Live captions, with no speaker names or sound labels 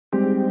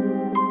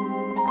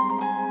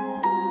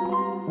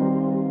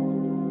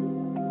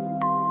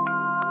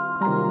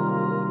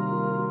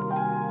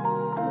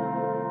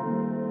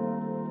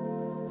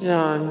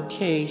John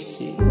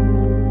Casey.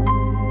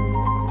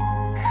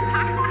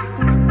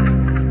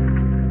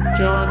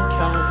 John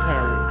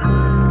Calipari.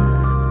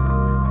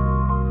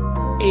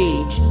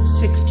 Age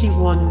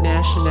 61,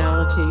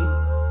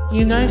 nationality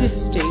United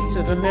States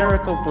of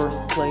America,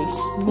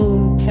 birthplace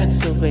Moon,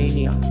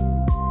 Pennsylvania.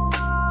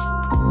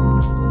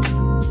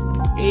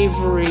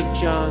 Avery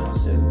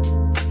Johnson.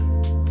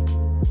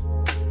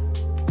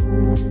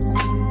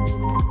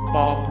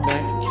 Bob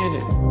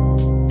McKinnon.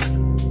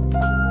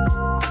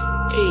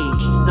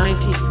 Age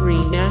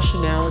 93,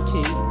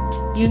 nationality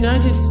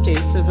United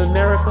States of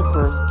America,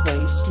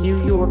 birthplace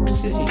New York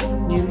City,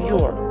 New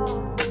York.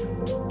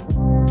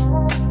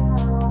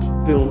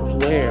 Bill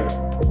Blair.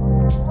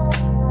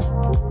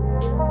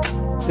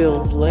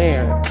 Bill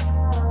Blair.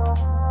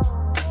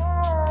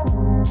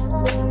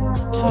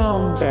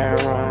 Tom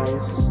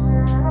Barris.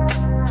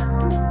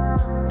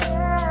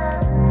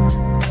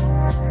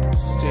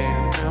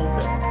 Stan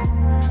Albeck.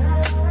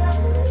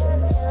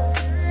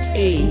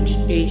 Age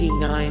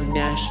 89,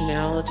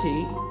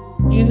 nationality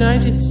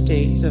United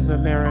States of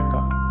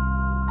America.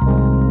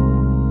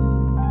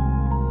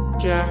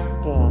 Jack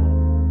Bond.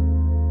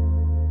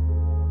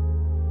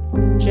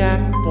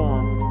 Jack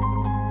Bond.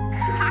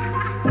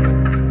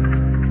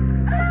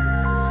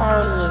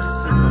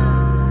 Carlissimo.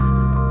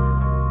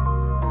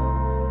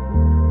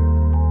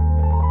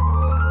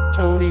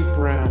 Tony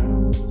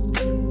Brown.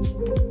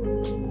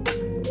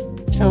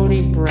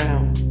 Tony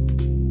Brown.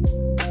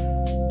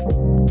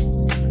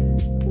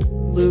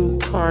 Lou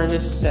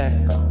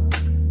Carnesecca.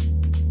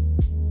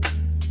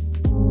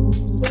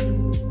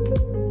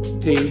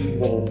 Dave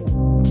Wohl.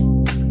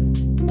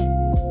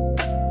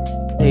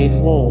 Dave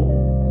Wohl.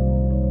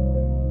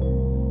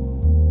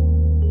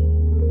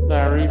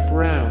 Larry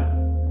Brown.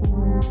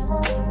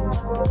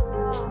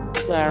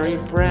 Larry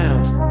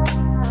Brown.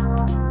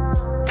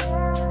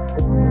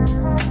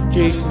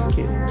 Jason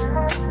Kidd.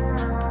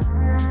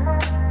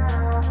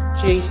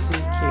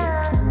 Jason Kidd.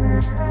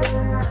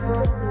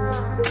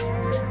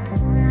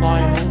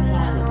 Lionel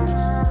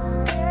Hollins.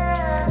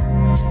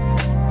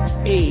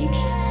 Age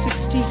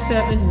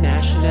 67,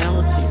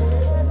 nationality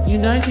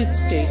United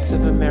States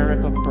of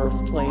America,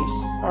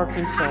 birthplace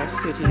Arkansas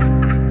City,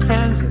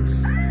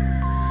 Kansas.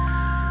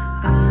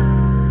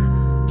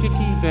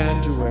 Kiki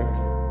Van Duyck.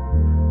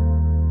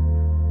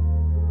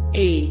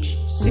 Age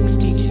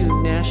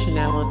 62,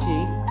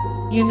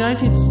 nationality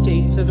United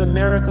States of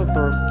America,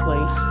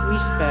 birthplace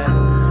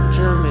Wiesbaden,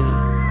 Germany.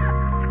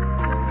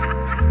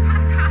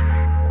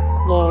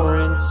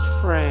 Lawrence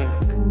Frank.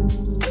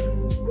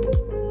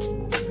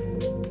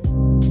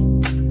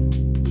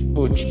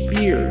 Butch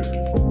Beard.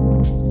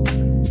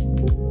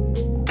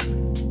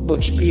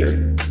 Butch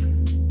Beard.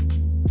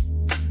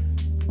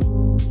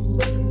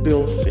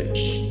 Bill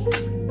Fish.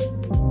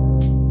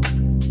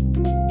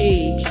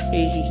 Age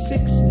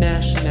 86,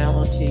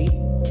 nationality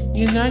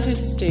United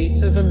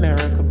States of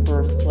America,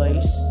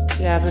 birthplace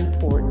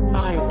Davenport,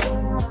 Iowa.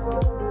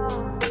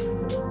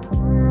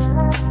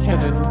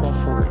 Kevin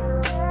Loughery.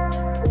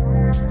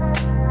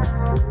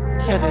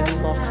 Kevin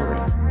Loughery.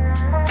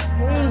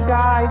 Hey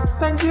guys,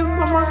 thank you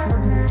so much for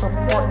the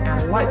support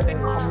and likes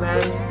and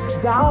comments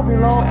down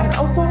below, and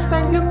also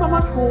thank you so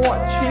much for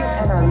watching,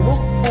 and I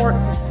look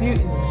forward to see you in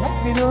the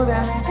next video.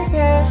 Then take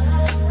care,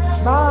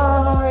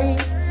 bye.